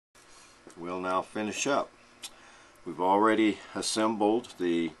we'll now finish up. We've already assembled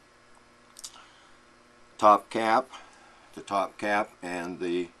the top cap and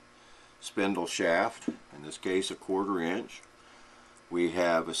the spindle shaft, in this case a 1/4 inch. We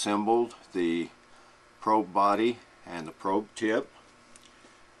have assembled the probe body and the probe tip.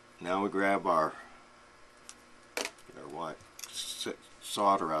 Now we grab our,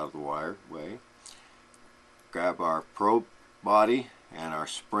 solder out of the way, grab our probe body and our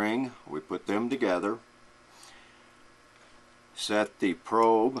spring, we put them together, set the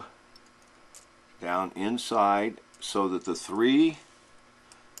probe down inside so that the three,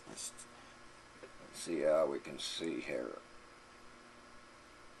 let's see how we can see here,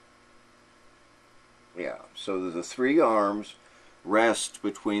 so that the 3 arms rest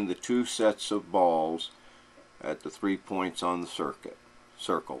between the 2 sets of balls at the 3 points on the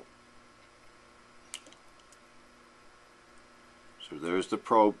circle. So there's the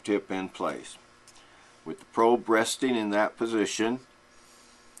probe tip in place. With the probe resting in that position,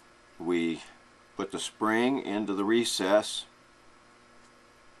 we put the spring into the recess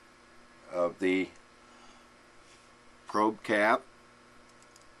of the probe cap,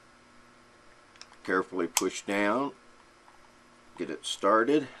 carefully push down, get it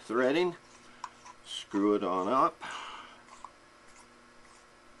started threading, screw it on up,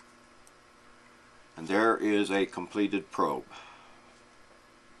 and there is a completed probe.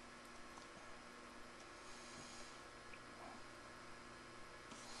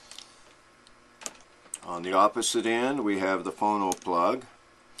 On the opposite end we have the phono plug.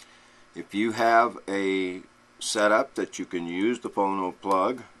 If you have a setup that you can use the phono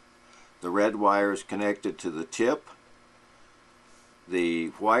plug, the red wire is connected to the tip, the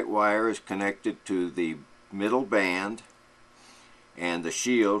white wire is connected to the middle band, and the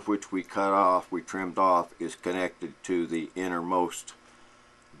shield, which we trimmed off, is connected to the innermost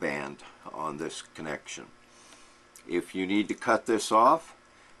band on this connection. If you need to cut this off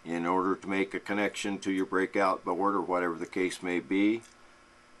in order to make a connection to your breakout board or whatever the case may be,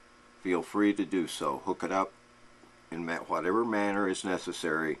 feel free to do so. Hook it up in whatever manner is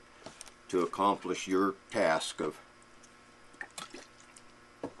necessary to accomplish your task of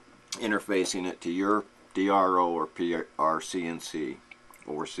interfacing it to your DRO or CNC.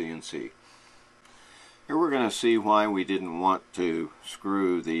 Here we're going to see why we didn't want to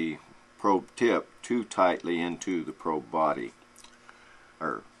screw the probe tip too tightly into the probe body,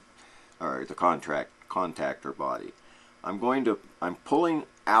 or the contactor body. I'm pulling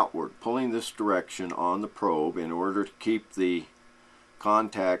outward, pulling this direction on the probe in order to keep the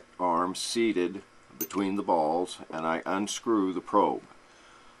contact arm seated between the balls, and I unscrew the probe.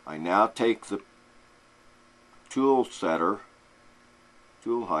 I now take the tool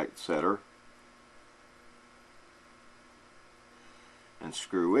height setter, and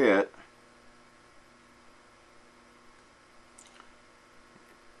screw it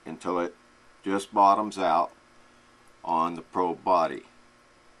until it just bottoms out on the probe body,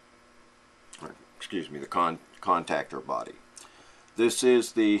 excuse me, the contactor body. This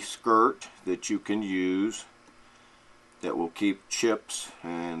is the skirt that you can use that will keep chips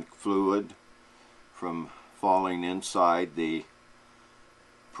and fluid from falling inside the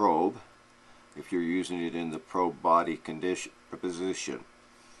probe if you're using it in the probe body position.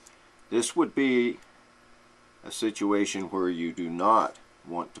 This would be a situation where you do not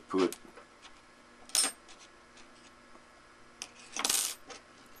want to put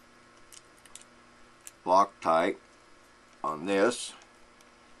Loctite on this,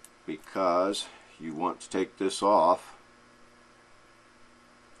 because you want to take this off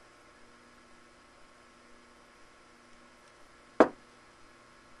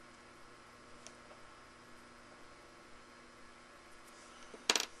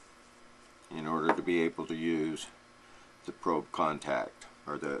in order to be able to use the probe contact,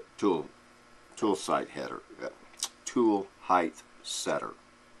 or the tool height setter.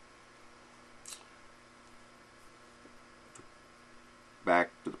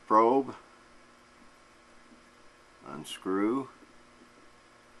 Back to the probe, unscrew,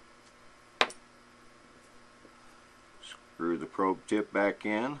 screw the probe tip back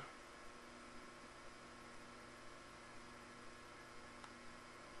in,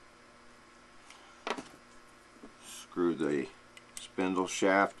 screw the spindle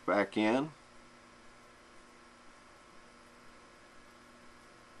shaft back in,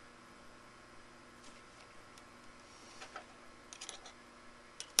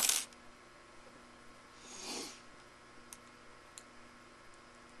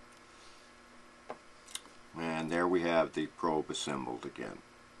 and there we have the probe assembled again.